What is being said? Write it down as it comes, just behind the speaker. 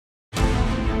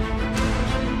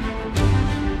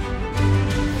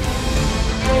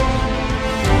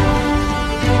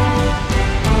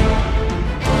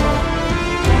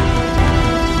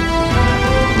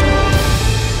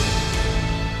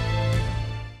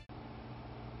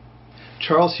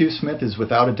Charles Hugh Smith is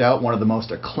without a doubt one of the most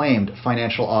acclaimed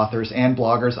financial authors and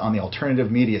bloggers on the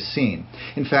alternative media scene.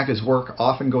 In fact, his work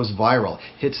often goes viral,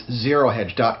 hits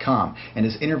zerohedge.com, and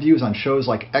his interviews on shows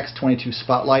like X22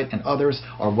 Spotlight and others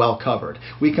are well covered.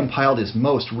 We compiled his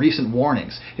most recent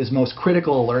warnings, his most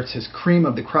critical alerts, his cream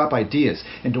of the crop ideas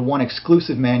into one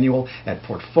exclusive manual at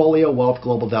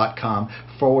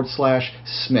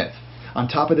portfoliowealthglobal.com/Smith. On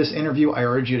top of this interview, I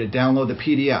urge you to download the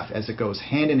PDF as it goes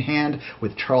hand in hand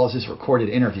with Charles's recorded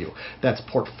interview. That's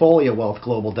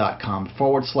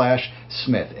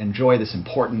portfoliowealthglobal.com/Smith. Enjoy this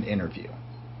important interview.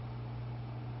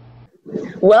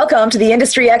 Welcome to the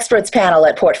Industry Experts panel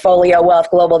at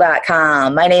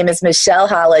PortfolioWealthGlobal.com. My name is Michelle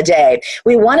Holliday.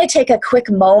 We want to take a quick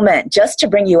moment just to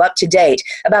bring you up to date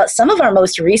about some of our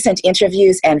most recent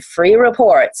interviews and free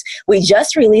reports. We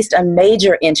just released a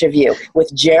major interview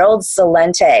with Gerald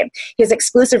Celente. His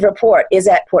exclusive report is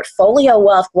at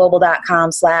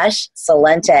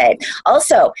PortfolioWealthGlobal.com/Celente.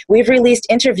 Also, we've released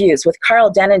interviews with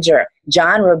Carl Denninger,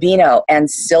 John Rubino, and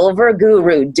silver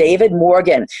guru David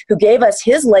Morgan, who gave us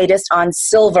his latest on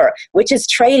silver, which is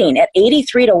trading at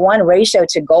 83-to-1 ratio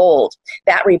to gold.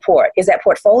 That report is at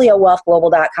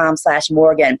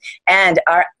PortfolioWealthGlobal.com/Morgan. And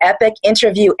our epic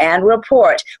interview and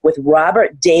report with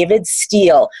Robert David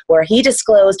Steele, where he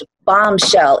disclosed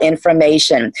bombshell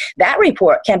information. That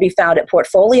report can be found at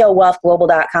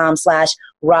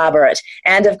PortfolioWealthGlobal.com/Robert.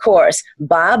 And of course,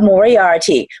 Bob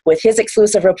Moriarty with his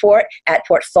exclusive report at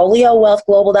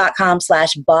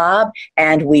PortfolioWealthGlobal.com/Bob.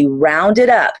 And we round it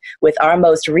up with our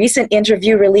most recent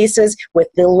interview releases with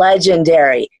the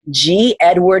legendary G.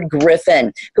 Edward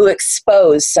Griffin, who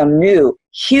exposed some new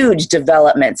huge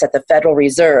developments at the Federal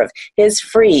Reserve. His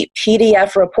free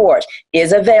PDF report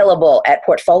is available at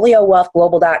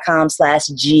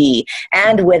PortfolioWealthGlobal.com/G.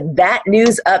 And with that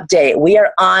news update, we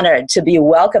are honored to be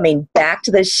welcoming back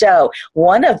to the show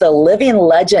one of the living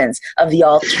legends of the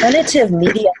alternative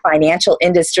media financial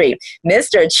industry,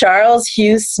 Mr. Charles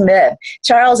Hugh Smith.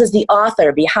 Charles is the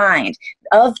author behind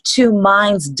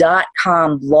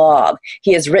of2minds.com blog.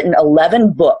 He has written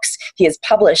 11 books. He is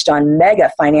published on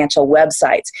mega financial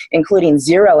websites, including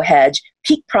Zero Hedge,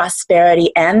 Peak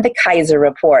Prosperity, and the Kaiser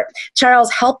Report.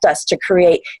 Charles helped us to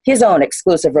create his own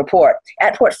exclusive report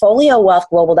at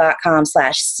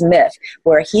PortfolioWealthGlobal.com/Smith,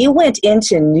 where he went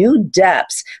into new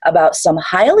depths about some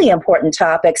highly important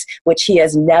topics which he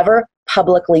has never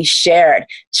publicly shared.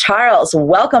 Charles,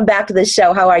 welcome back to the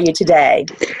show. How are you today?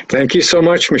 Thank you so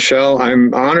much, Michelle.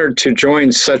 I'm honored to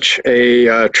join such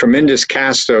a tremendous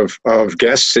cast of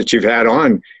guests that you've had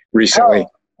on recently. Oh,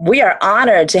 we are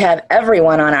honored to have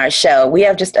everyone on our show. We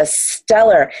have just a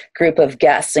stellar group of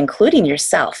guests, including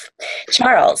yourself.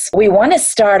 Charles, we want to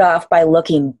start off by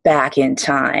looking back in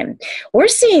time. We're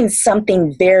seeing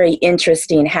something very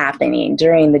interesting happening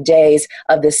during the days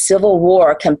of the Civil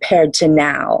War compared to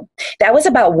now. That was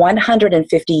about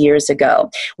 150 years ago.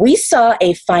 We saw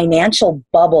a financial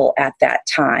bubble at that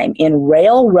time in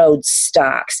railroad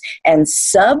stocks and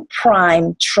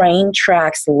subprime train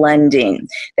tracks lending.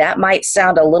 That might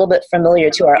sound a little bit familiar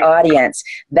to our audience.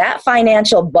 That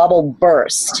financial bubble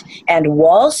burst, and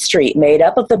Wall Street, made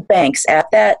up of the banks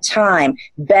at that time,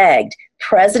 begged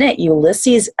President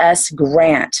Ulysses S.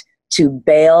 Grant to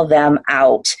bail them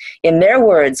out. In their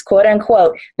words, quote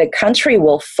unquote, the country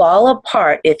will fall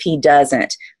apart if he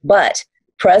doesn't. But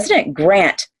President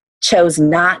Grant chose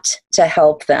not to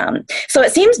help them. So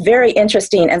it seems very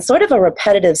interesting and sort of a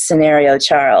repetitive scenario,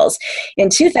 Charles. In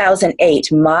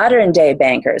 2008, modern-day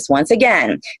bankers, once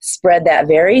again, spread that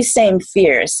very same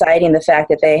fear, citing the fact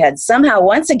that they had somehow,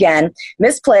 once again,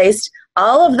 misplaced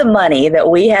all of the money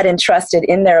that we had entrusted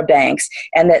in their banks,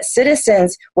 and that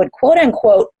citizens would, quote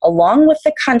unquote, along with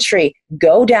the country,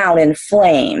 go down in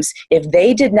flames if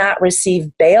they did not receive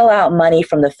bailout money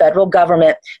from the federal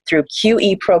government through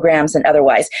QE programs and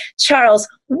otherwise. Charles,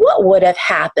 what would have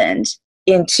happened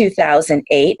in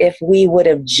 2008 if we would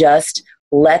have just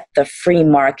let the free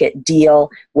market deal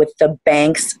with the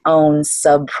bank's own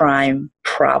subprime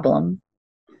problem?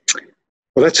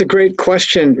 Well, that's a great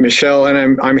question, Michelle,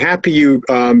 and I'm happy you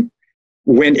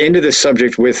went into the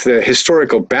subject with the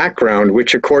historical background,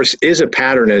 which of course is a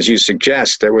pattern, as you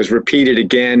suggest, that was repeated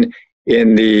again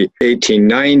in the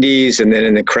 1890s and then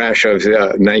in the crash of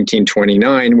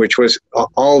 1929, which was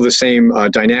all the same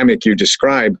dynamic you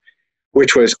described,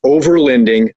 which was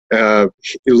overlending,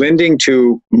 lending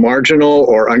to marginal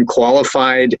or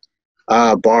unqualified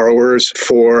borrowers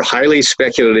for highly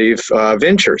speculative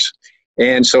ventures.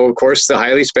 And so, of course, the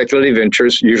highly speculative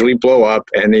ventures usually blow up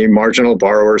and the marginal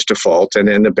borrowers default, and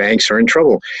then the banks are in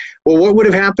trouble. Well, what would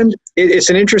have happened? It's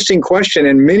an interesting question,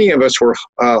 and many of us were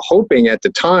hoping at the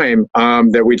time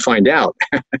that we'd find out.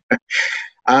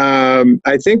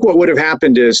 I think what would have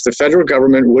happened is the federal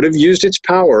government would have used its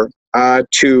power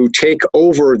to take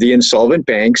over the insolvent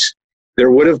banks.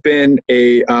 There would have been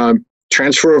a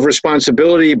transfer of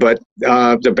responsibility, but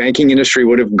the banking industry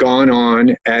would have gone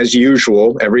on as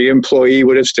usual. Every employee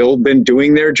would have still been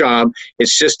doing their job.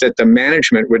 It's just that the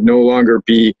management would no longer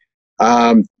be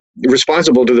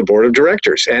responsible to the board of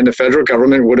directors, and the federal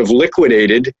government would have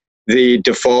liquidated the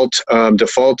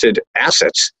defaulted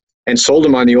assets and sold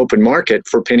them on the open market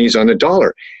for pennies on the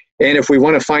dollar. And if we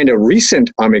want to find a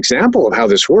recent example of how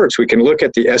this works, we can look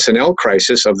at the S&L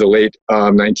crisis of the late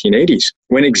 1980s,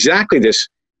 when exactly this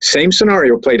same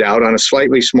scenario played out on a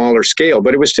slightly smaller scale,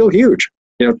 but it was still huge.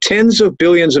 Tens of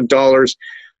billions of dollars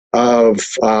of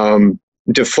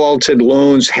defaulted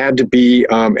loans had to be,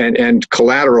 and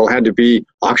collateral had to be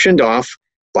auctioned off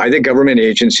by the government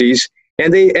agencies,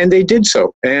 and they did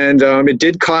so. And it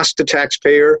did cost the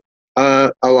taxpayer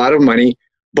a lot of money,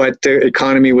 but the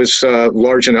economy was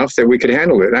large enough that we could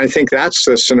handle it. And I think that's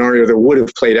the scenario that would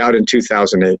have played out in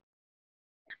 2008.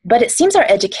 But it seems our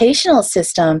educational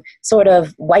system sort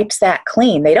of wipes that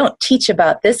clean. They don't teach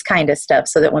about this kind of stuff,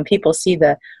 so that when people see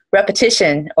the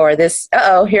repetition or this,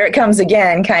 here it comes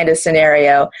again kind of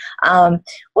scenario,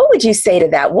 what would you say to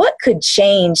that? What could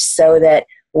change so that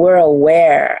we're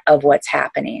aware of what's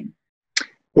happening?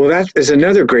 Well, that is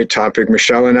another great topic,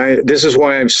 Michelle. And this is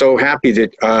why I'm so happy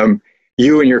that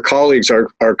you and your colleagues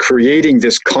are creating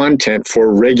this content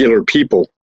for regular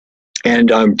people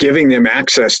and giving them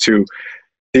access to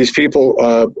these people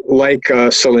like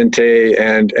Salente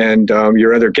and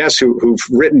your other guests who've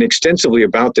written extensively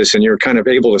about this, and you're kind of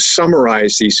able to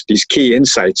summarize these key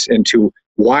insights into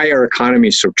why our economy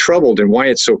is so troubled and why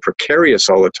it's so precarious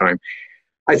all the time.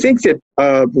 I think that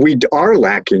we are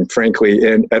lacking, frankly,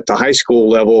 at the high school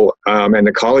level and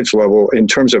the college level in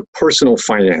terms of personal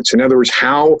finance. In other words,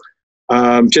 how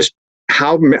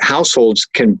households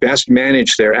can best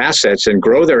manage their assets and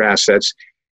grow their assets.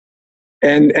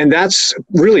 And that's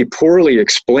really poorly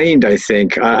explained, I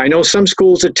think. I know some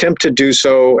schools attempt to do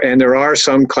so, and there are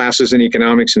some classes in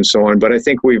economics and so on, but I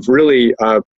think we've really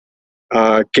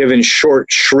given short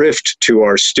shrift to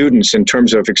our students in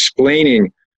terms of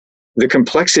explaining the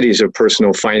complexities of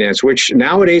personal finance, which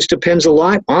nowadays depends a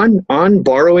lot on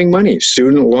borrowing money,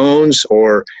 student loans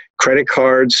or credit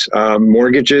cards,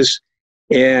 mortgages.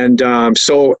 And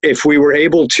so if we were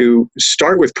able to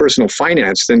start with personal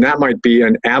finance, then that might be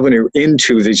an avenue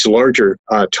into these larger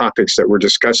topics that we're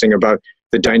discussing about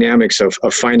the dynamics of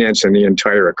finance and the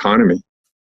entire economy.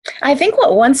 I think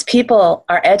once people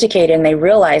are educated and they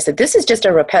realize that this is just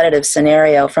a repetitive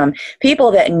scenario from people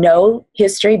that know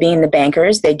history, being the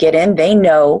bankers, they get in, they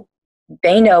know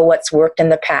what's worked in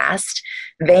the past.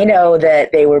 They know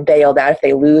that they were bailed out if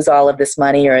they lose all of this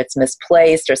money or it's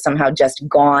misplaced or somehow just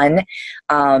gone,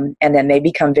 and then they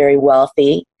become very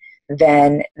wealthy.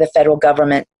 Then the federal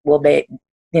government will be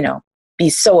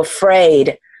so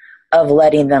afraid of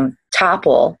letting them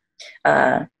topple.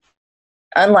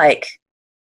 Unlike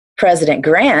President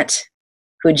Grant,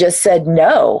 who just said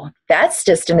no. That's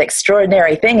just an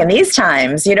extraordinary thing in these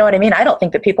times. You know what I mean? I don't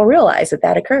think that people realize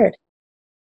that occurred.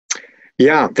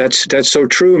 Yeah, that's so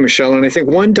true, Michelle. And I think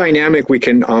one dynamic we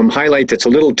can highlight that's a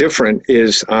little different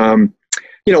is,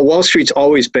 Wall Street's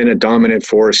always been a dominant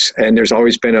force, and there's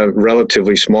always been a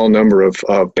relatively small number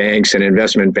of banks and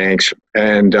investment banks.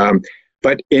 And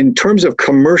but in terms of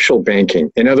commercial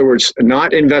banking, in other words,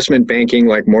 not investment banking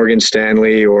like Morgan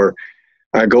Stanley or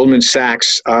Goldman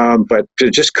Sachs, but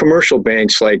just commercial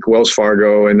banks like Wells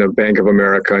Fargo and the Bank of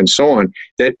America and so on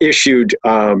that issued,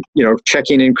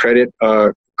 checking and credit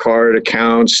card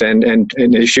accounts and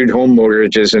issued home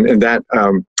mortgages and that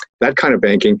kind of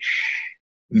banking.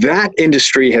 That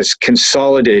industry has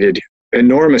consolidated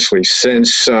enormously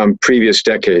since previous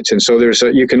decades. And so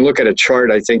you can look at a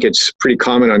chart, I think it's pretty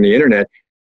common on the internet,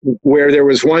 where there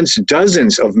was once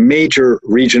dozens of major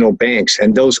regional banks,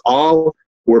 and those all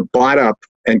were bought up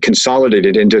and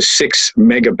consolidated into 6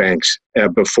 mega banks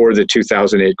before the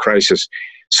 2008 crisis.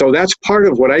 So that's part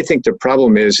of what I think the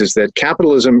problem is that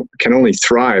capitalism can only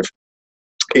thrive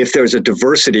if there's a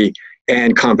diversity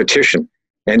and competition.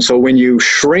 And so when you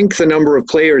shrink the number of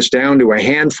players down to a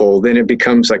handful, then it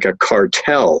becomes like a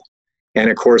cartel. And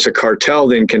of course, a cartel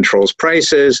then controls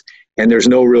prices, and there's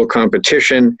no real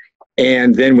competition.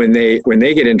 And then when they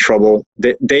get in trouble,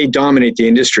 they dominate the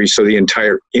industry, so the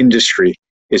entire industry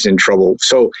is in trouble.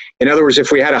 So in other words, if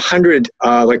we had 100,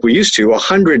 like we used to,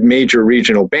 100 major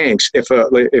regional banks, if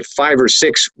 5 or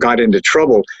 6 got into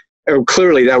trouble,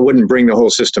 clearly that wouldn't bring the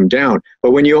whole system down.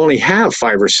 But when you only have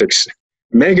 5 or 6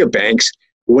 mega banks,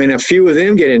 when a few of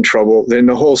them get in trouble, then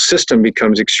the whole system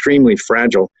becomes extremely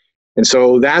fragile. And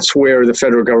so that's where the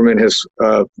federal government has,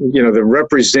 the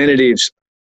representatives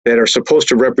that are supposed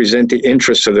to represent the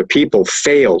interests of the people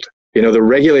failed. The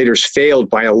regulators failed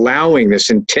by allowing this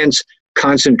intense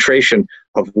concentration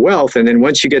of wealth. And then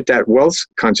once you get that wealth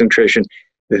concentration,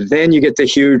 then you get the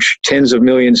huge tens of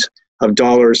millions of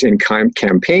dollars in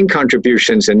campaign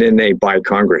contributions, and then they buy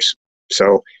Congress.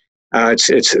 So that's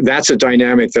a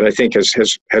dynamic that I think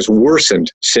has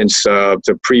worsened since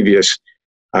the previous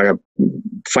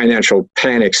financial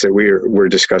panics that we're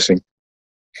discussing.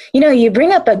 You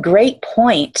bring up a great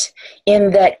point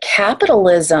in that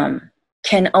capitalism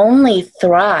can only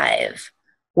thrive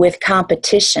with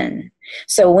competition.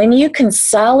 So when you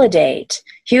consolidate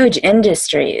huge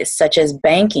industries such as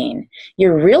banking,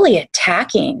 you're really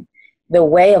attacking the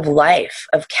way of life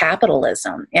of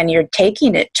capitalism, and you're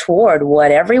taking it toward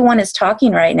what everyone is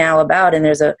talking right now about. And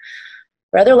there's a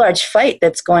rather large fight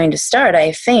that's going to start,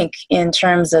 I think, in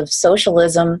terms of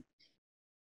socialism,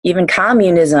 even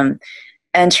communism,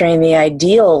 entering the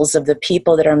ideals of the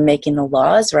people that are making the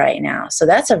laws right now. So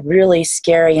that's a really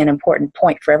scary and important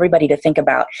point for everybody to think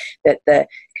about, that the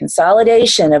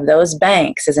consolidation of those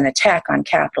banks is an attack on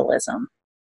capitalism.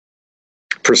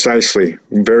 Precisely.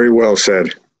 Very well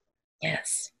said.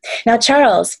 Yes. Now,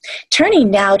 Charles,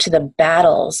 turning now to the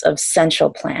battles of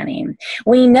central planning,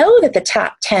 we know that the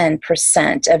top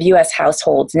 10% of U.S.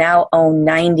 households now own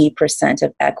 90%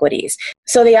 of equities.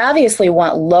 So they obviously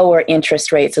want lower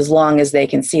interest rates as long as they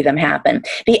can see them happen.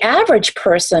 The average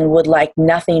person would like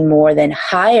nothing more than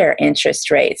higher interest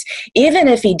rates, even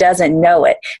if he doesn't know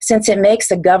it, since it makes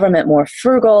the government more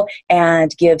frugal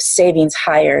and gives savings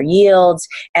higher yields,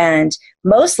 and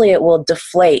mostly it will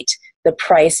deflate the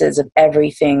prices of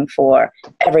everything for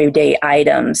everyday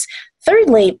items.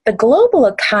 Thirdly, the global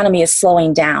economy is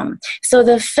slowing down, so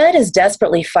the Fed is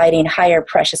desperately fighting higher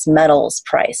precious metals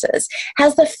prices.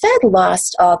 Has the Fed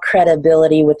lost all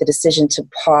credibility with the decision to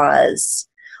pause?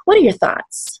 What are your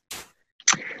thoughts?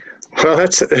 Well,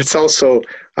 that's also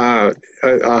a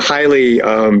highly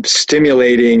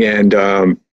stimulating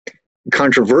and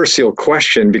controversial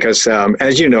question, because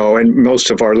as you know, and most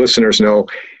of our listeners know,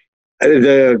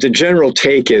 the general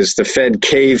take is the Fed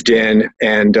caved in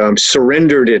and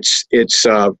surrendered its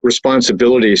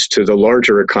responsibilities to the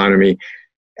larger economy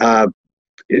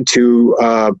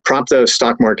to prop the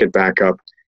stock market back up.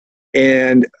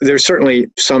 And there's certainly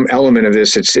some element of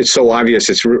this. It's so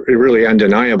obvious, it's really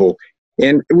undeniable.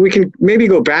 And we can maybe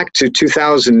go back to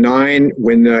 2009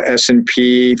 when the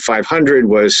S&P 500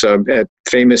 was at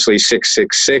famously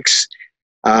 666,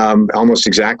 almost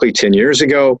exactly 10 years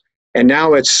ago. And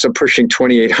now it's pushing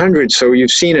 2,800. So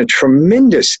you've seen a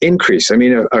tremendous increase. I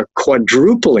mean, a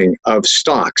quadrupling of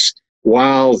stocks,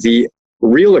 while the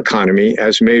real economy,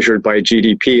 as measured by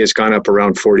GDP, has gone up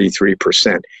around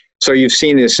 43%. So you've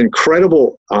seen this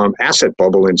incredible asset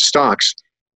bubble in stocks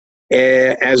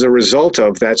as a result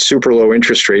of that super low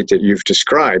interest rate that you've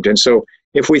described. And so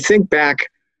if we think back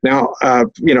now,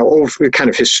 over kind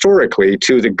of historically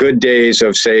to the good days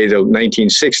of, say, the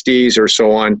 1960s or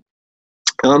so on,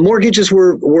 mortgages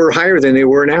were higher than they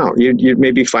were now.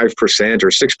 Maybe 5% or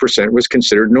 6% was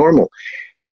considered normal.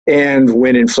 And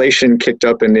when inflation kicked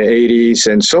up in the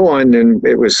 80s and so on, then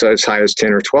it was as high as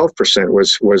 10 or 12%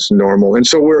 was normal. And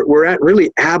so we're at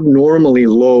really abnormally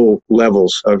low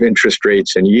levels of interest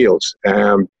rates and yields.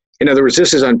 In other words,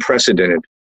 this is unprecedented.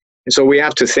 And so we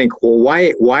have to think, well,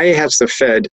 why has the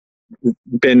Fed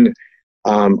been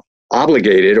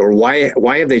obligated, or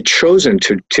why have they chosen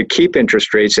to keep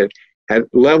interest rates at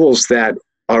levels that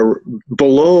are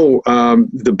below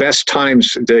the best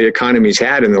times the economy's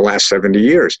had in the last 70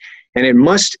 years? And it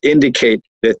must indicate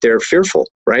that they're fearful,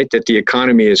 right? That the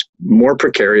economy is more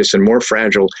precarious and more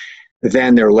fragile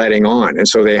than they're letting on. And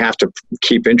so they have to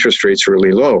keep interest rates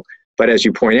really low. But as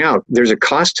you point out, there's a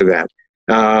cost to that.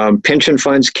 Pension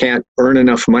funds can't earn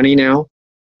enough money now.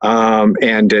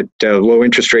 And at low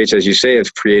interest rates, as you say,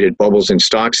 have created bubbles in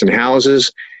stocks and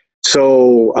houses.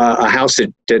 So a house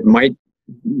that might,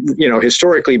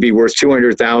 historically be worth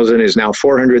 $200,000 is now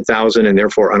 $400,000 and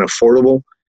therefore unaffordable.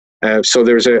 So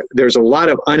there's a lot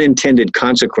of unintended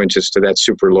consequences to that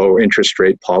super low interest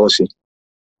rate policy.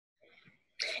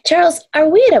 Charles, are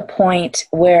we at a point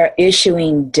where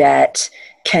issuing debt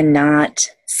cannot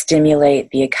stimulate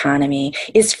the economy?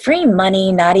 Is free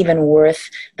money not even worth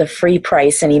the free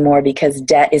price anymore because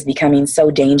debt is becoming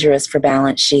so dangerous for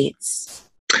balance sheets?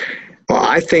 Well,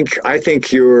 I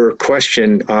think your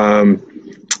question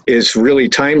is really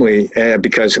timely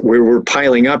because we're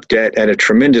piling up debt at a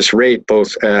tremendous rate,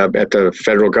 both at the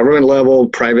federal government level,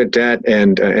 private debt,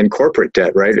 and corporate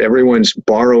debt. Right? Everyone's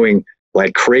borrowing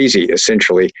like crazy,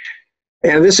 essentially.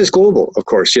 And this is global, of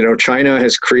course. China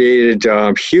has created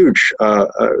huge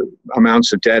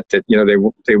amounts of debt that,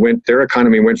 their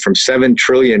economy went from 7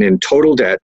 trillion in total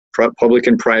debt, public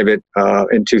and private,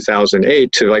 in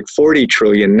 2008 to like 40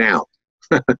 trillion now.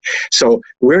 So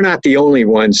we're not the only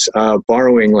ones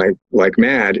borrowing like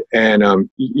mad. And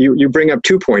you bring up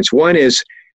 2 points. One is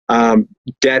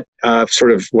debt,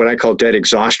 sort of what I call debt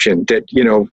exhaustion. That,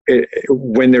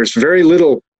 when there's very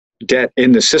little debt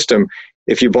in the system,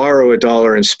 if you borrow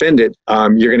 $1 and spend it,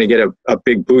 you're going to get a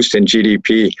big boost in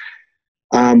GDP.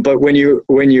 But when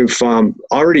you've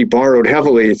already borrowed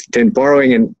heavily, then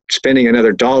borrowing and spending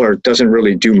another dollar doesn't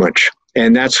really do much.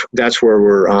 And that's where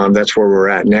we're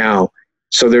at now.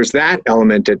 So there's that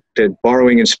element that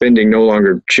borrowing and spending no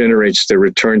longer generates the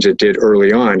returns it did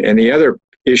early on. And the other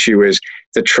issue is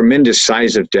the tremendous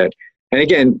size of debt. And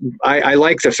again, I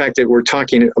like the fact that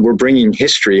we're bringing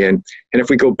history in. And if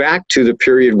we go back to the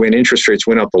period when interest rates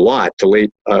went up a lot, the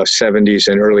late 70s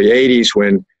and early 80s,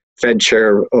 when Fed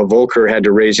Chair Volcker had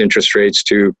to raise interest rates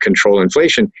to control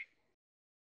inflation,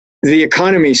 the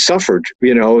economy suffered.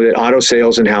 The auto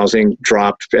sales and housing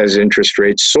dropped as interest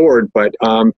rates soared, but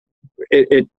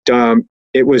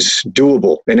it was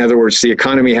doable. In other words, the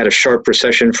economy had a sharp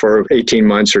recession for 18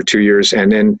 months or 2 years, and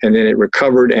then it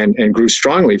recovered and grew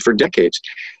strongly for decades.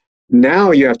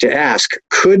 Now you have to ask,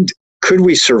 could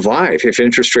we survive if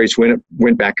interest rates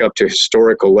went back up to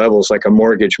historical levels, like a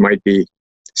mortgage might be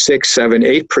 6, 7,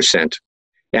 8%,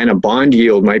 and a bond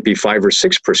yield might be 5 or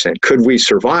 6%? Could we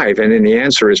survive? And then the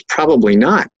answer is probably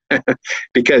not,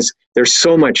 because there's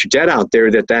so much debt out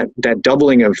there that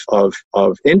doubling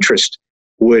of interest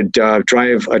would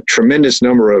drive a tremendous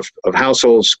number of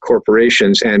households,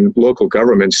 corporations, and local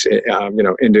governments,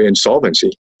 into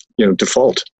insolvency,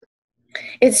 default.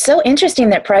 It's so interesting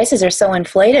that prices are so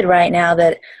inflated right now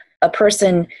that a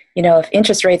person, if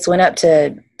interest rates went up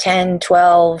to 10,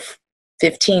 12,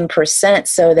 15%,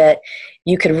 so that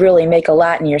you could really make a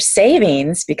lot in your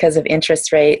savings because of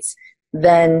interest rates,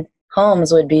 then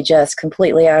homes would be just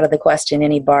completely out of the question,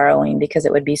 any borrowing, because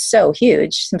it would be so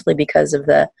huge simply because of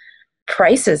the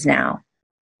prices now,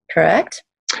 correct?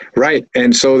 Right.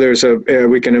 And so there's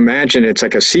we can imagine it's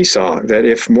like a seesaw, that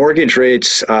if mortgage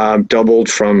rates doubled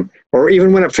or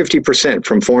even went up 50%,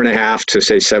 from 4.5% to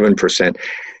say 7%,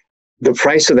 the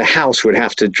price of the house would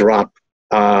have to drop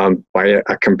by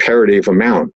a comparative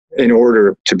amount in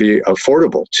order to be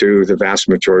affordable to the vast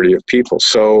majority of people.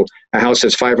 So a house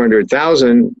that's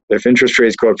 $500,000, if interest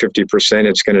rates go up 50%,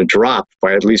 it's going to drop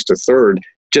by at least a third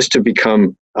just to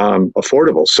become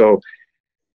affordable. So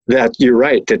that you're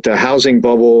right, that the housing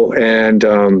bubble and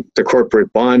the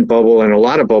corporate bond bubble and a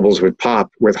lot of bubbles would pop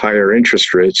with higher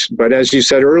interest rates. But as you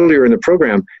said earlier in the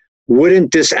program,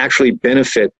 wouldn't this actually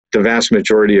benefit the vast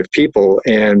majority of people?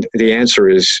 And the answer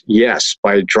is yes,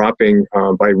 by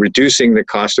reducing the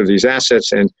cost of these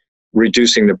assets and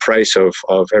reducing the price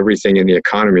of everything in the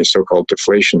economy, so-called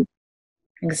deflation.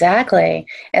 Exactly.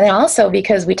 And then also,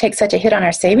 because we take such a hit on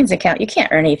our savings account, you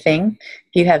can't earn anything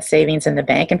if you have savings in the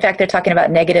bank. In fact, they're talking about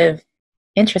negative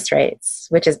interest rates,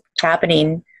 which is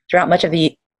happening throughout much of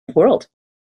the world.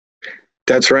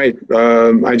 That's right.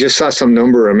 I just saw some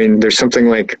number. I mean, there's something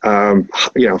like,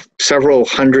 several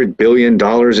 $100 billion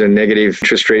in negative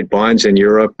interest rate bonds in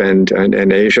Europe and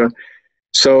Asia.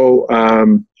 So,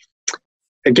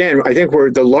 again, I think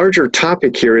the larger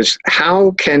topic here is,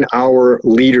 how can our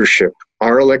leadership,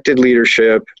 our elected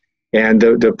leadership and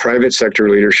the private sector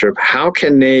leadership, how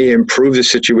can they improve the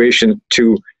situation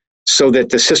so that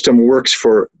the system works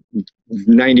for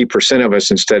 90% of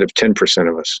us instead of 10%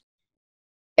 of us?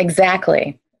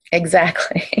 Exactly.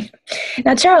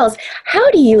 Now, Charles, how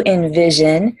do you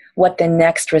envision what the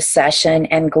next recession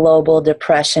and global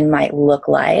depression might look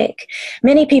like?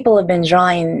 Many people have been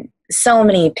drawing so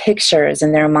many pictures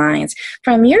in their minds.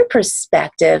 From your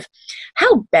perspective,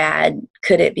 how bad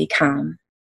could it become?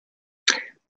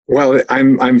 Well,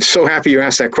 I'm so happy you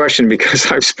asked that question, because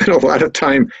I've spent a lot of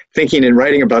time thinking and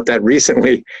writing about that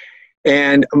recently.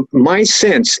 And my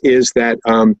sense is that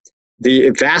the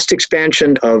vast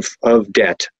expansion of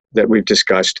debt that we've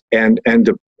discussed and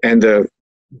the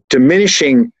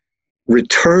diminishing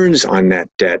returns on that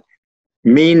debt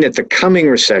mean that the coming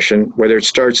recession, whether it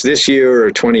starts this year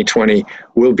or 2020,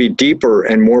 will be deeper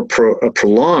and more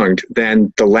prolonged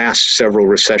than the last several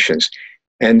recessions.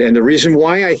 And the reason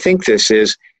why I think this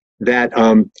is that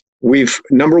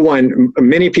number one,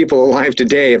 many people alive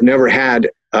today have never had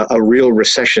a real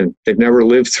recession. They've never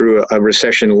lived through a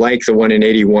recession like the one in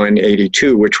 81,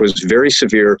 82, which was very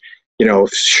severe,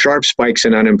 sharp spikes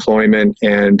in unemployment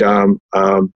and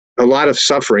a lot of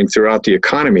suffering throughout the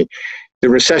economy. The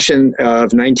recession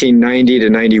of 1990 to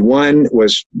 91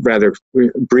 was rather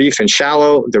brief and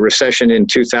shallow. The recession in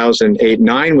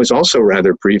 2008-9 was also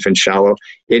rather brief and shallow.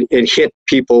 It hit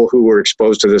people who were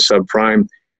exposed to the subprime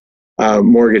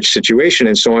mortgage situation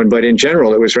and so on. But in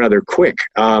general, it was rather quick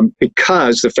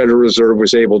because the Federal Reserve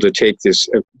was able to take these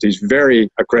very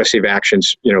aggressive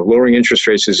actions, lowering interest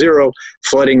rates to zero,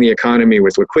 flooding the economy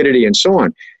with liquidity and so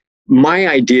on. My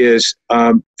idea is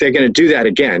they're going to do that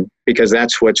again because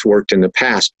that's what's worked in the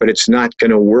past, but it's not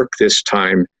going to work this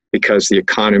time because the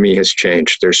economy has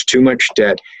changed. There's too much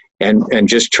debt, and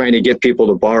just trying to get people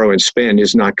to borrow and spend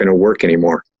is not going to work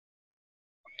anymore.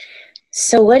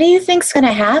 So what do you think is going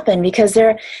to happen? Because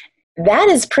that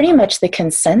is pretty much the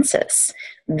consensus,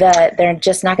 that they're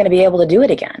just not going to be able to do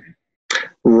it again.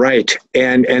 Right.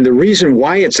 And the reason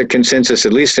why it's a consensus,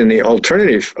 at least in the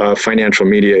alternative financial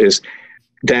media, is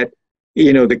that,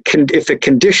 if the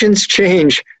conditions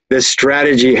change, the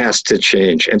strategy has to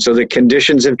change. And so the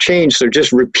conditions have changed. So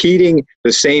just repeating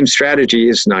the same strategy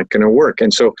is not going to work.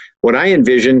 And so what I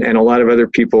envision, and a lot of other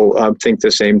people think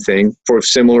the same thing for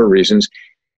similar reasons,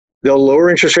 they'll lower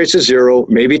interest rates to zero,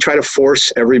 maybe try to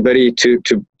force everybody to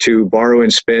borrow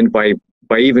and spend by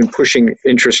even pushing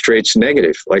interest rates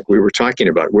negative, like we were talking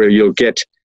about, where you'll get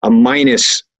a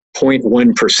minus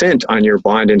 0.1% on your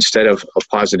bond instead of a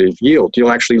positive yield.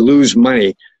 You'll actually lose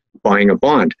money buying a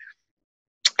bond.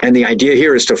 And the idea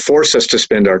here is to force us to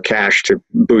spend our cash to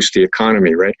boost the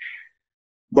economy, right?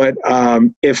 But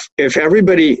if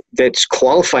everybody that's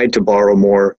qualified to borrow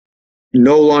more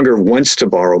no longer wants to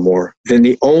borrow more, then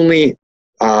the only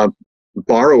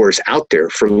borrowers out there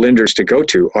for lenders to go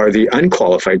to are the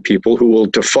unqualified people who will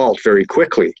default very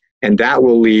quickly. And that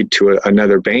will lead to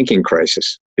another banking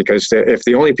crisis, because if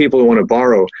the only people who want to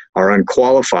borrow are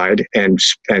unqualified and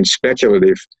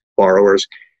speculative borrowers,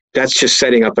 that's just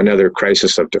setting up another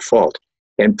crisis of default.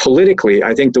 And politically,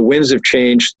 I think the winds have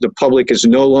changed. The public is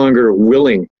no longer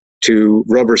willing to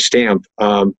rubber stamp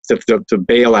the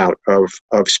bailout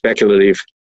of speculative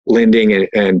lending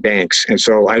and banks. And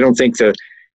so I don't think they're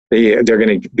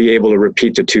going to be able to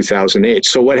repeat the 2008.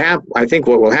 So I think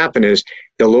what will happen is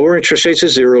they'll lower interest rates to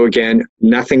zero again.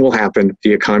 Nothing will happen.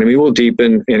 The economy will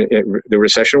deepen, and the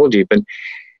recession will deepen.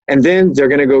 And then they're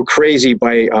going to go crazy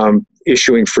by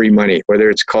issuing free money, whether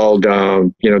it's called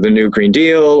the new Green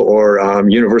Deal or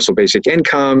universal basic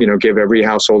income. Give every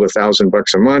household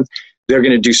 $1,000 a month. They're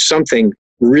going to do something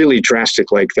really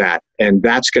drastic like that, and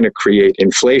that's going to create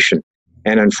inflation.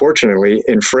 And unfortunately,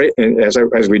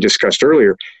 as we discussed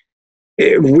earlier,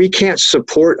 we can't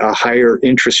support a higher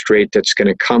interest rate that's going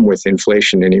to come with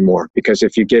inflation anymore, because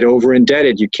if you get over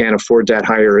indebted, you can't afford that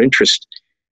higher interest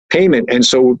payment. And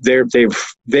so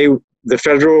the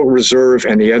Federal Reserve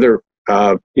and the other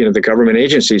the government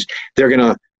agencies, they're going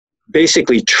to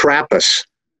basically trap us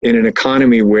in an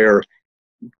economy where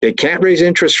they can't raise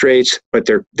interest rates, but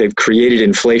they've created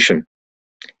inflation.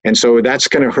 And so that's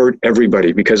going to hurt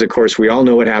everybody, because of course we all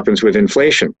know what happens with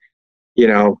inflation.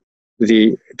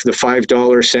 The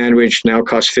 $5 sandwich now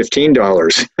costs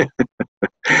 $15.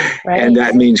 Right. And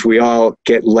that means we all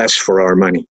get less for our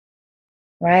money.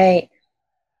 Right.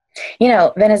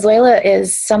 Venezuela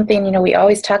is something, we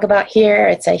always talk about here.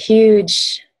 It's a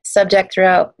huge subject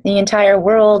throughout the entire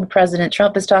world. President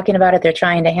Trump is talking about it. They're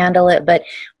trying to handle it, but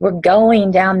we're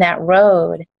going down that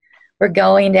road.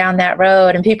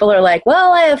 And people are like,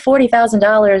 well, I have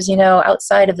 $40,000,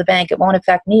 outside of the bank. It won't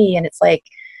affect me. And it's like,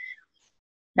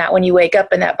 not when you wake up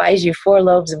and that buys you 4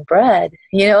 loaves of bread.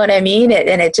 You know what I mean?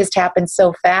 And it just happens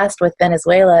so fast with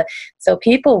Venezuela. So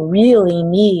people really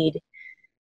need,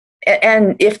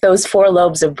 and if those 4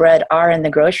 loaves of bread are in the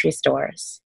grocery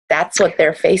stores, that's what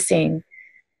they're facing.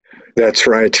 That's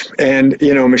right. And,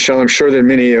 Michelle, I'm sure that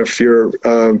many of your,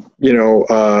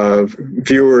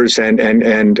 viewers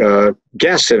and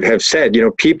guests have said,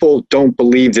 people don't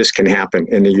believe this can happen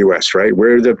in the U.S., right?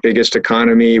 We're the biggest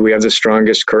economy. We have the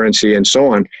strongest currency and so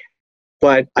on.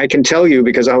 But I can tell you,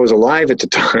 because I was alive at the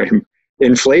time,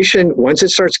 inflation, once it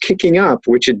starts kicking up,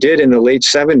 which it did in the late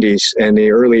 70s and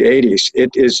the early 80s,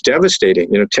 it is devastating.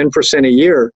 10% a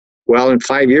year. Well, in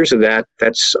 5 years of that,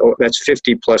 that's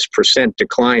 50+%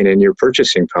 decline in your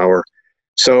purchasing power.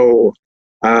 So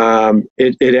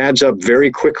it adds up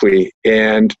very quickly.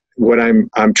 And what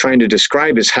I'm trying to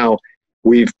describe is how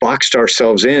we've boxed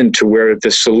ourselves in to where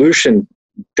the solution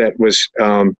that was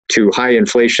to high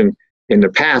inflation in the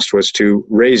past was to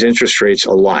raise interest rates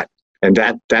a lot. And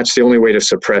that's the only way to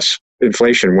suppress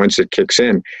inflation once it kicks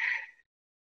in.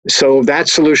 So that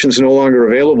solution is no longer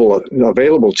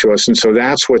available to us. And so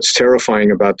that's what's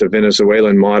terrifying about the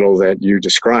Venezuelan model that you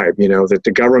described, that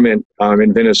the government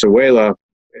in Venezuela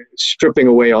stripping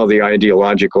away all the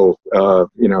ideological,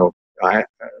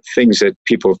 things that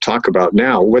people talk about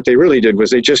now. What they really did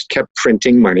was they just kept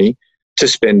printing money to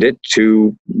spend it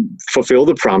to fulfill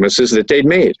the promises that they'd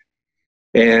made.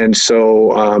 And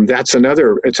so that's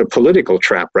it's a political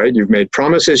trap, right? You've made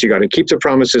promises, you got to keep the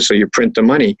promises, so you print the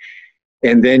money,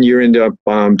 and then you end up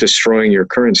destroying your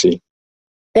currency.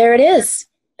 There it is.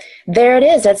 There it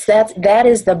is. That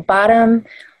is the bottom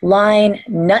line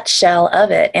nutshell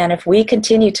of it. And if we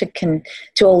continue to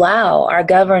allow our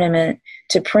government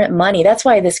to print money, that's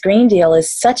why this Green Deal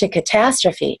is such a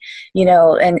catastrophe,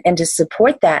 and to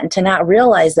support that and to not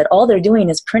realize that all they're doing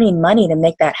is printing money to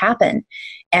make that happen.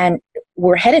 And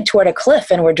we're headed toward a cliff,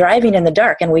 and we're driving in the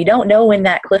dark, and we don't know when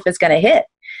that cliff is going to hit.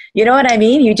 You know what I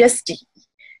mean?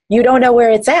 You don't know where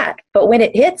it's at, but when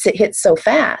it hits so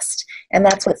fast. And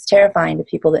that's what's terrifying to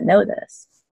people that know this.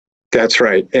 That's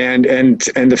right. And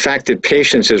the fact that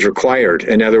patience is required.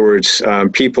 In other words,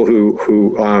 people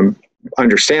who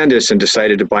understand this and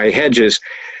decided to buy hedges,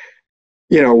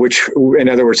 which, in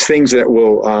other words, things that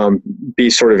will be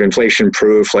sort of inflation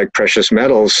proof, like precious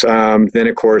metals, then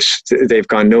of course they've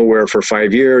gone nowhere for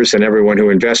 5 years, and everyone who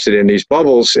invested in these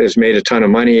bubbles has made a ton of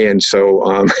money. And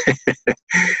so,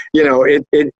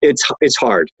 it's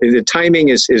hard. The timing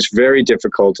is very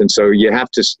difficult. And so you have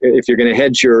to, if you're going to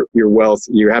hedge your wealth,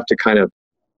 you have to kind of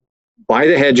buy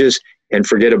the hedges and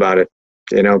forget about it,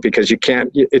 because you can't,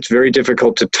 it's very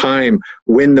difficult to time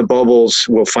when the bubbles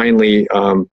will finally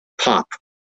pop.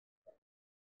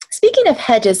 Speaking of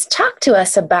hedges, talk to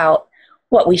us about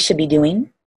what we should be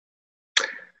doing.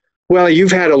 Well,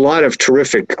 you've had a lot of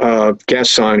terrific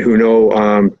guests on who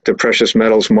know the precious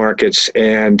metals markets,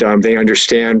 and they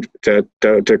understand that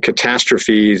the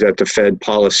catastrophe that the Fed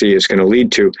policy is going to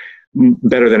lead to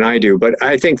better than I do. But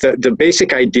I think that the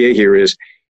basic idea here is,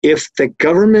 if the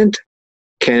government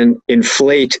can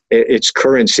inflate its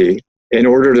currency in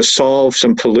order to solve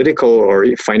some political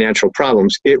or financial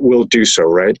problems, it will do so,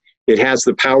 right? It has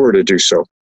the power to do so.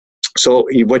 So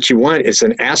what you want is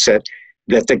an asset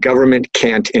that the government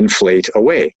can't inflate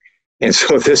away. And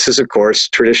so this is, of course,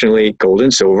 traditionally gold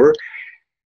and silver,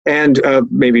 and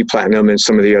maybe platinum and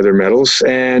some of the other metals.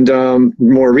 And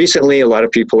more recently, a lot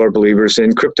of people are believers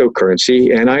in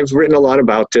cryptocurrency. And I've written a lot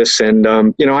about this. And,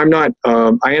 I'm not,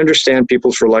 I understand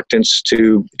people's reluctance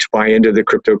to buy into the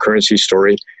cryptocurrency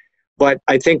story. But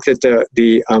I think that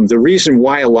the reason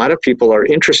why a lot of people are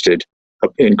interested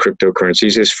in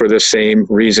cryptocurrencies is for the same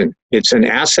reason. It's an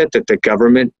asset that the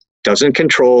government doesn't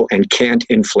control and can't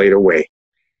inflate away.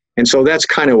 And so that's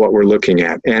kind of what we're looking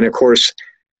at. And of course,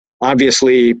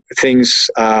 obviously, things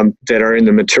that are in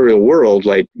the material world,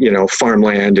 like,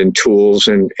 farmland and tools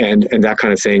and that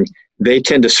kind of thing, they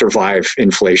tend to survive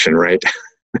inflation, right?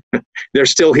 They're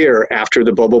still here after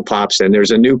the bubble pops and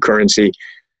there's a new currency.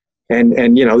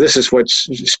 And this is what's,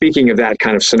 speaking of that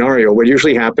kind of scenario, what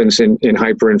usually happens in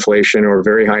hyperinflation or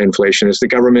very high inflation is the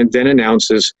government then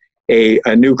announces a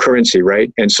new currency,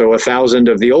 right? And so 1,000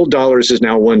 of the old dollars is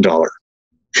now $1.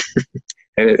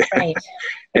 Right.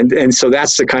 And so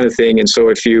that's the kind of thing. And so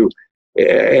if you,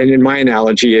 and in my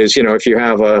analogy is, if you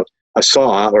have a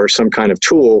saw or some kind of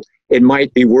tool, it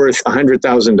might be worth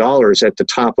 $100,000 at the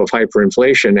top of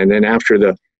hyperinflation. And then after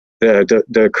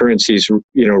the currency's,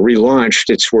 relaunched,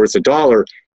 it's worth $1.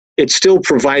 It still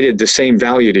provided the same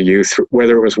value to you,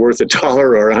 whether it was worth $1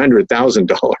 or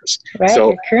 $100,000. Right,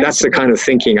 so that's the kind of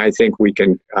thinking I think we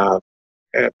can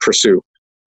pursue.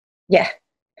 Yeah.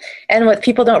 And what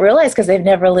people don't realize, because they've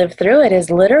never lived through it,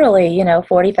 is literally,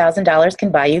 $40,000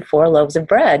 can buy you 4 loaves of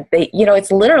bread.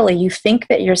 It's literally, you think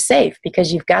that you're safe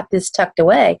because you've got this tucked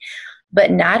away,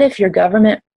 but not if your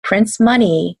government prints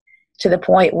money to the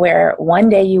point where one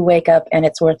day you wake up and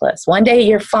it's worthless. One day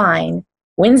you're fine.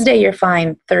 Wednesday you're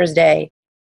fine. Thursday,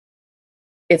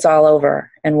 it's all over.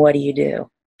 And what do you do?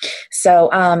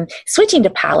 So switching to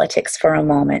politics for a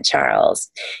moment, Charles,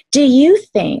 do you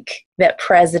think that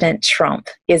President Trump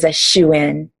is a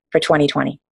shoo-in for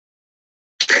 2020?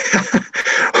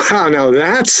 Wow, no,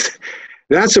 that's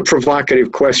a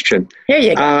provocative question. Here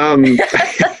you go.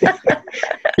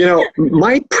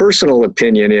 My personal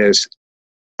opinion is,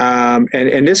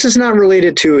 and this is not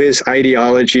related to his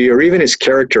ideology or even his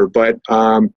character, but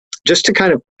just to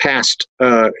kind of past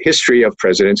history of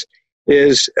presidents,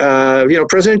 is,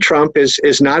 President Trump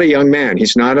is not a young man.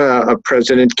 He's not a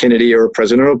President Kennedy or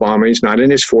President Obama. He's not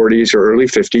in his 40s or early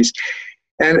 50s.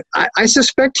 And I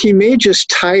suspect he may just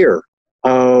tire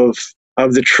of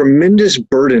the tremendous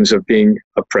burdens of being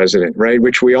a president, right?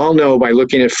 Which we all know by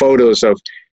looking at photos of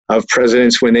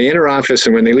presidents. When they enter office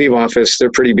and when they leave office,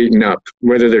 they're pretty beaten up.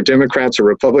 Whether they're Democrats or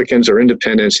Republicans or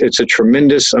independents, it's a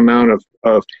tremendous amount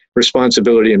of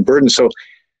responsibility and burden. So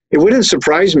it wouldn't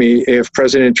surprise me if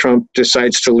President Trump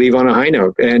decides to leave on a high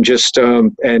note and just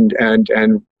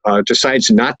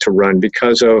decides not to run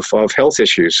because of health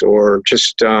issues, or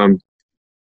just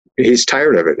he's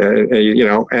tired of it,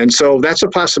 and so that's a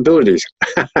possibility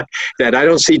that I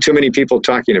don't see too many people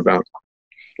talking about.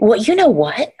 Well, you know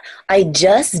what? I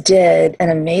just did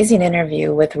an amazing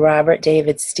interview with Robert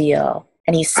David Steele,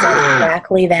 and he said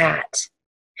exactly that.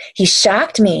 He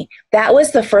shocked me. That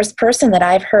was the first person that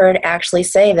I've heard actually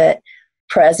say that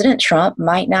President Trump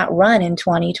might not run in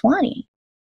 2020.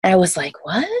 And I was like,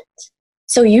 what?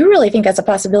 So you really think that's a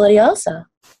possibility also?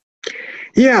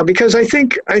 Yeah, because I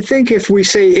think if we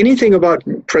say anything about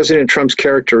President Trump's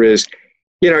character is,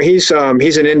 he's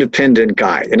an independent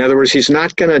guy. In other words, he's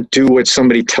not going to do what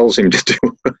somebody tells him to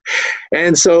do.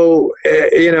 And so,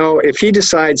 if he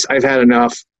decides I've had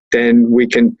enough, then we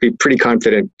can be pretty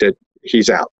confident that he's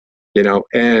out.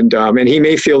 And he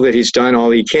may feel that he's done all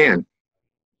he can.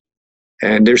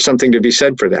 And there's something to be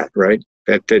said for that, right?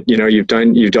 That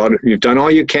you've done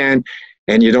all you can,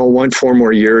 and you don't want 4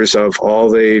 more years of all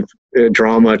the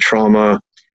drama, trauma,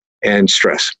 and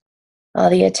stress. All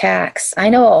the attacks. I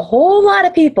know a whole lot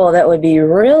of people that would be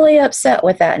really upset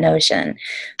with that notion.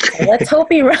 So let's hope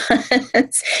he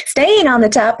runs. Staying on the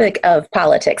topic of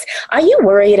politics, are you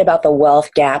worried about the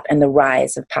wealth gap and the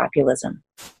rise of populism?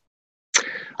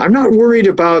 I'm not worried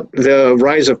about the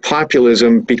rise of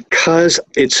populism because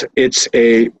it's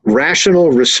a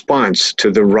rational response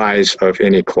to the rise of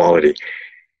inequality.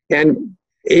 And,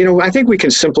 I think we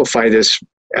can simplify this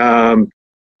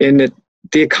in that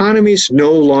the economy's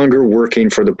no longer working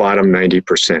for the bottom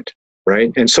 90%,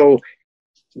 right? And so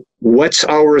what's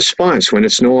our response when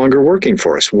it's no longer working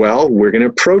for us? Well, we're going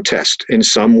to protest in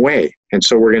some way. And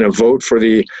so we're going to vote for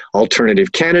the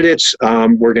alternative candidates.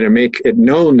 We're going to make it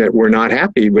known that we're not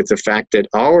happy with the fact that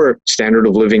our standard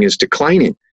of living is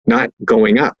declining, not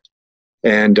going up.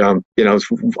 And,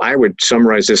 I would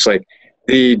summarize this like,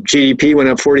 the GDP went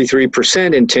up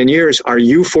 43% in 10 years. Are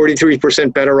you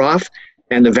 43% better off?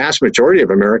 And the vast majority of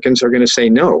Americans are going to say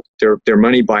no. Their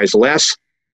money buys less,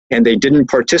 and they didn't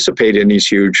participate in these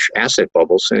huge asset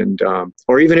bubbles. And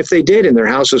or even if they did and their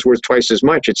house is worth twice as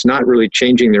much, it's not really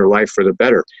changing their life for the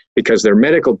better because their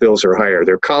medical bills are higher,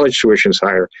 their college tuition is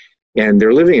higher, and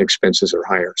their living expenses are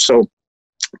higher. So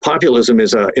populism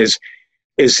is I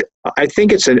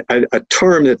think it's a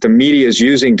term that the media is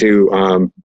using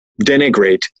to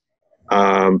denigrate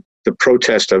the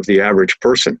protest of the average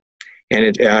person.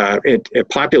 And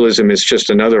populism is just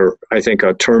another, I think,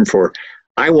 a term for,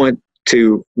 I want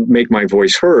to make my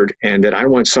voice heard, and that I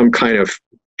want some kind of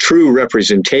true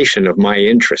representation of my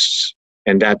interests.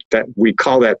 And that we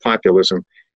call that populism.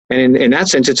 And in that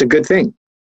sense, it's a good thing.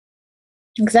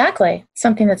 Exactly.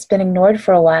 Something that's been ignored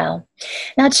for a while.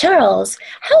 Now, Charles,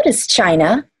 how does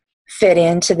China fit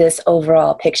into this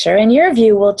overall picture? In your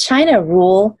view, will China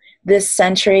rule this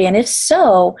century? And if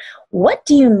so, what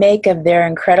do you make of their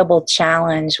incredible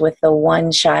challenge with the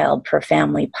one child per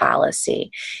family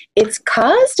policy? It's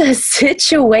caused a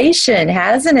situation,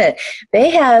 hasn't it?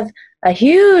 They have a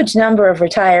huge number of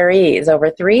retirees, over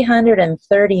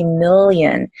 330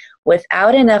 million,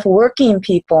 without enough working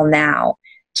people now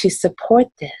to support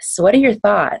this. What are your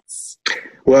thoughts?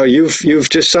 Well, you've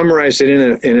just summarized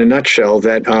it in a nutshell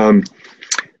that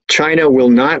China will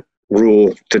not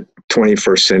rule the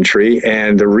 21st century,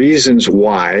 and the reasons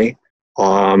why,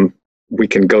 we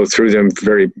can go through them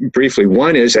very briefly.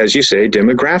 One is, as you say,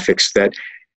 demographics, that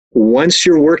once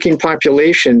your working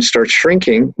population starts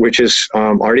shrinking, which is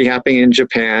already happening in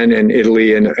Japan and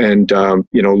Italy and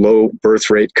low birth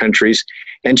rate countries,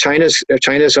 and China's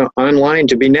online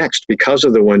to be next because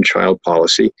of the one-child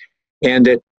policy, and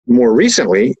that more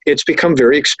recently, it's become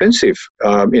very expensive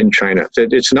in China.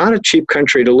 That it's not a cheap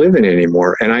country to live in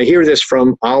anymore. And I hear this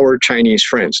from our Chinese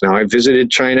friends. Now, I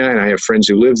visited China, and I have friends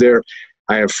who live there.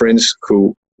 I have friends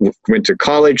who went to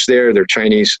college there. They're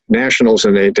Chinese nationals,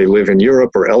 and they live in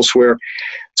Europe or elsewhere.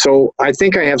 So I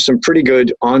think I have some pretty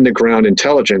good on-the-ground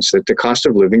intelligence that the cost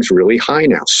of living is really high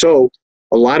now. So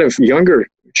a lot of younger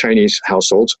Chinese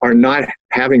households are not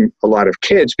having a lot of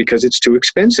kids because it's too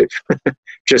expensive.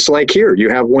 Just like here, you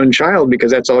have one child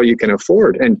because that's all you can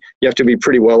afford, and you have to be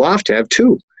pretty well off to have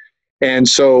two. And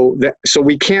so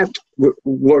we can't,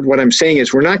 what I'm saying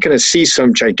is we're not going to see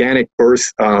some gigantic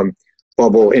birth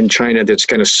bubble in China that's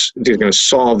going to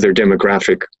solve their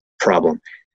demographic problem.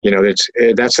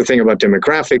 That's the thing about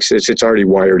demographics, is it's already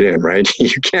wired in, right?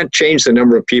 You can't change the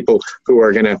number of people who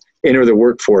are going to enter the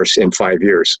workforce in 5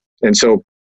 years. And so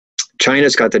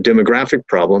China's got the demographic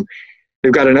problem.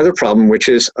 They've got another problem, which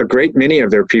is a great many of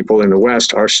their people in the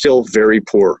West are still very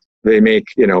poor. they make,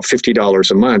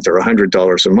 $50 a month or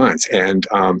 $100 a month. And,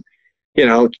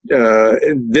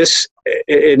 this,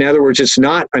 in other words, it's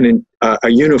not a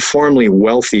uniformly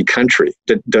wealthy country.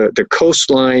 The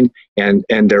coastline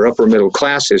and their upper middle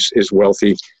class is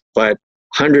wealthy, but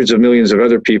hundreds of millions of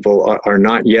other people are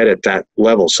not yet at that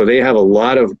level. So they have a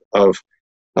lot of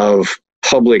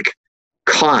public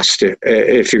cost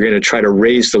if you're going to try to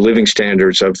raise the living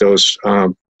standards of those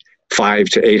 5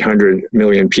 to 800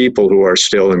 million people who are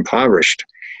still impoverished.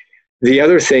 The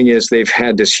other thing is they've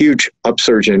had this huge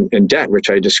upsurge in debt, which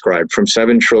I described, from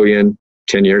 7 trillion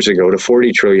 10 years ago to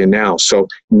 40 trillion now. So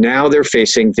now they're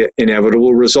facing the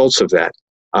inevitable results of that.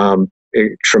 A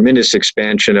tremendous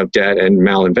expansion of debt and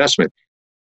malinvestment.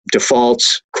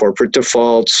 Defaults, corporate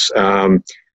defaults,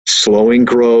 slowing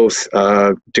growth,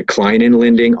 decline in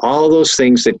lending, all those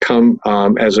things that come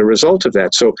as a result of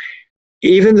that. So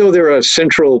even though they're a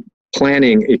central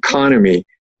planning economy,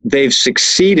 they've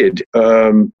succeeded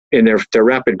in their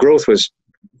rapid growth was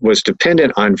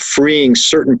dependent on freeing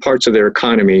certain parts of their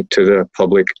economy to the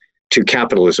public, to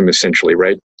capitalism, essentially,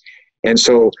 right? And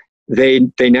so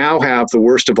they now have the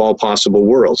worst of all possible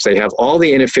worlds. They have all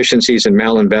the inefficiencies and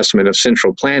malinvestment of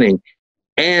central planning,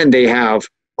 and they have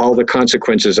all the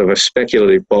consequences of a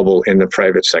speculative bubble in the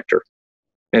private sector.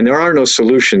 And there are no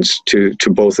solutions to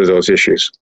both of those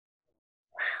issues.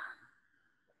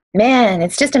 Man,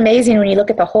 it's just amazing when you look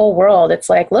at the whole world. It's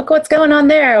like, look what's going on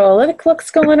there. Well, look what's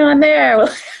going on there.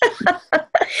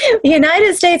 The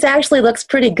United States actually looks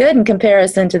pretty good in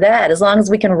comparison to that, as long as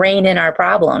we can rein in our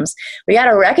problems. We got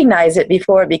to recognize it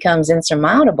before it becomes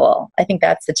insurmountable. I think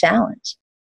that's the challenge.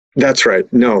 That's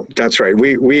right. No, that's right.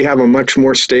 We have a much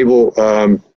more stable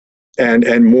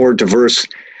and more diverse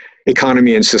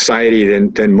economy and society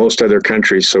than most other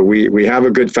countries. So we have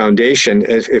a good foundation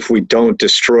if we don't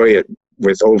destroy it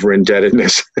with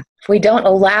over-indebtedness. If we don't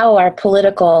allow our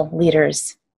political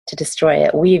leaders to destroy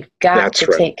it, we've got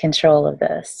to take control of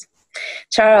this.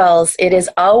 Charles, it is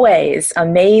always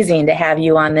amazing to have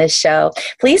you on this show.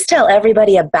 Please tell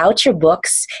everybody about your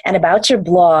books and about your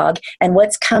blog and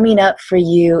what's coming up for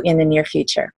you in the near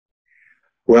future.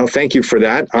 Well, thank you for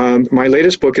that. My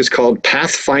latest book is called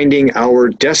Pathfinding Our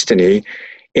Destiny,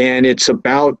 and it's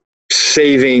about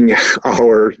saving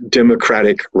our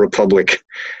democratic republic.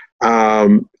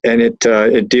 And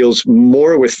it deals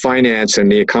more with finance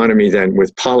and the economy than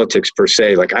with politics per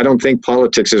se. Like, I don't think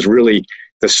politics is really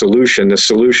the solution. The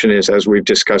solution is, as we've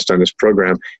discussed on this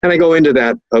program, and I go into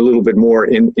that a little bit more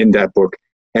in that book.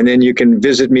 And then you can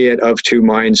visit me at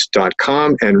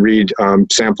of2minds.com and read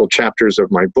sample chapters of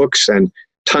my books and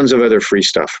tons of other free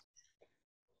stuff.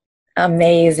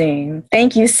 Amazing.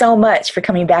 Thank you so much for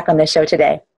coming back on the show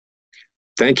today.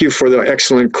 Thank you for the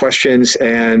excellent questions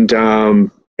and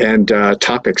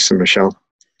topics, Michelle.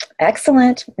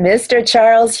 Excellent. Mr.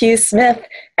 Charles Hugh Smith,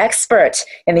 expert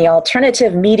in the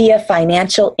alternative media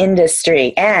financial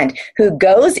industry and who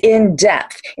goes in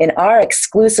depth in our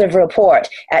exclusive report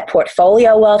at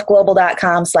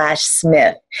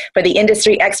portfoliowealthglobal.com/Smith. For the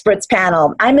Industry Experts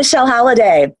Panel, I'm Michelle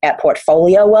Holliday at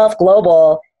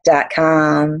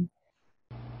portfoliowealthglobal.com.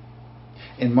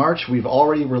 In March, we've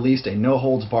already released a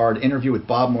no-holds-barred interview with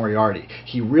Bob Moriarty.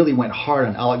 He really went hard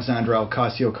on Alexandra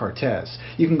Ocasio-Cortez.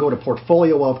 You can go to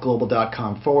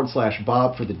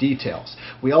portfoliowealthglobal.com/Bob for the details.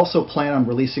 We also plan on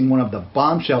releasing one of the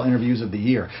bombshell interviews of the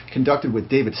year, conducted with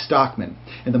David Stockman.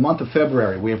 In the month of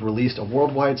February, we have released a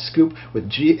worldwide scoop with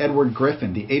G. Edward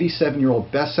Griffin, the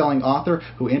 87-year-old best-selling author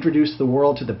who introduced the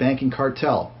world to the banking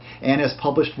cartel, and has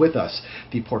published with us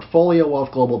the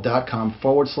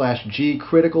portfoliowealthglobal.com/G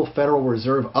Critical Federal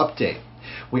Reserve Update.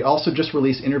 We also just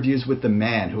released interviews with the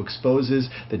man who exposes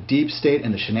the deep state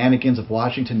and the shenanigans of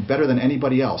Washington better than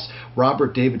anybody else,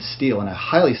 Robert David Steele, and I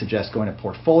highly suggest going to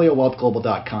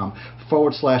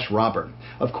portfoliowealthglobal.com/Robert.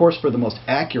 Of course, for the most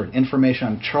accurate information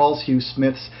on Charles Hugh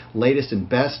Smith's latest and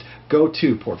best, go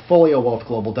to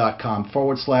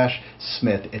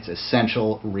portfoliowealthglobal.com/Smith. It's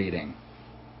essential reading.